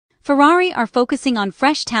Ferrari are focusing on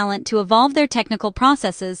fresh talent to evolve their technical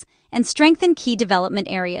processes and strengthen key development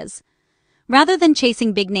areas. Rather than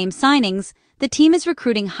chasing big-name signings, the team is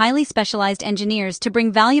recruiting highly specialized engineers to bring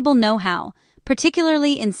valuable know-how,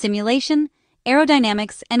 particularly in simulation,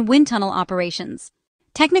 aerodynamics, and wind tunnel operations.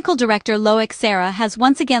 Technical director Loic Serra has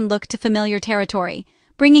once again looked to familiar territory,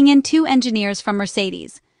 bringing in 2 engineers from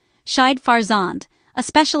Mercedes. Shaid Farzand, a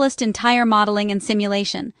specialist in tyre modeling and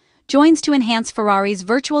simulation, joins to enhance Ferrari's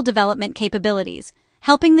virtual development capabilities,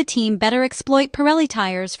 helping the team better exploit Pirelli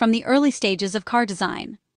tyres from the early stages of car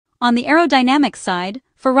design. On the aerodynamics side,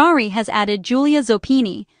 Ferrari has added Giulia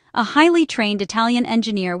Zoppini, a highly trained Italian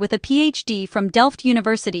engineer with a PhD from Delft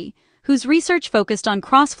University, whose research focused on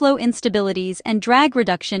crossflow instabilities and drag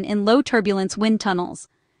reduction in low-turbulence wind tunnels.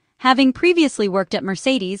 Having previously worked at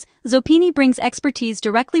Mercedes, Zoppini brings expertise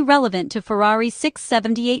directly relevant to Ferrari's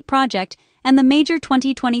 678 project and the major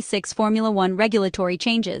 2026 Formula One regulatory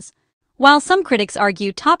changes. While some critics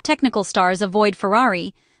argue top technical stars avoid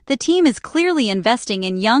Ferrari, the team is clearly investing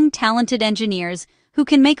in young, talented engineers who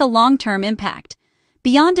can make a long-term impact.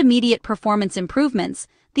 Beyond immediate performance improvements,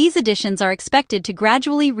 these additions are expected to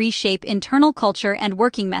gradually reshape internal culture and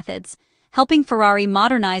working methods, helping Ferrari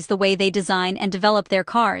modernize the way they design and develop their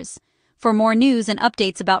cars. For more news and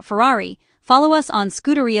updates about Ferrari, follow us on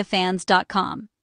ScuderiaFans.com.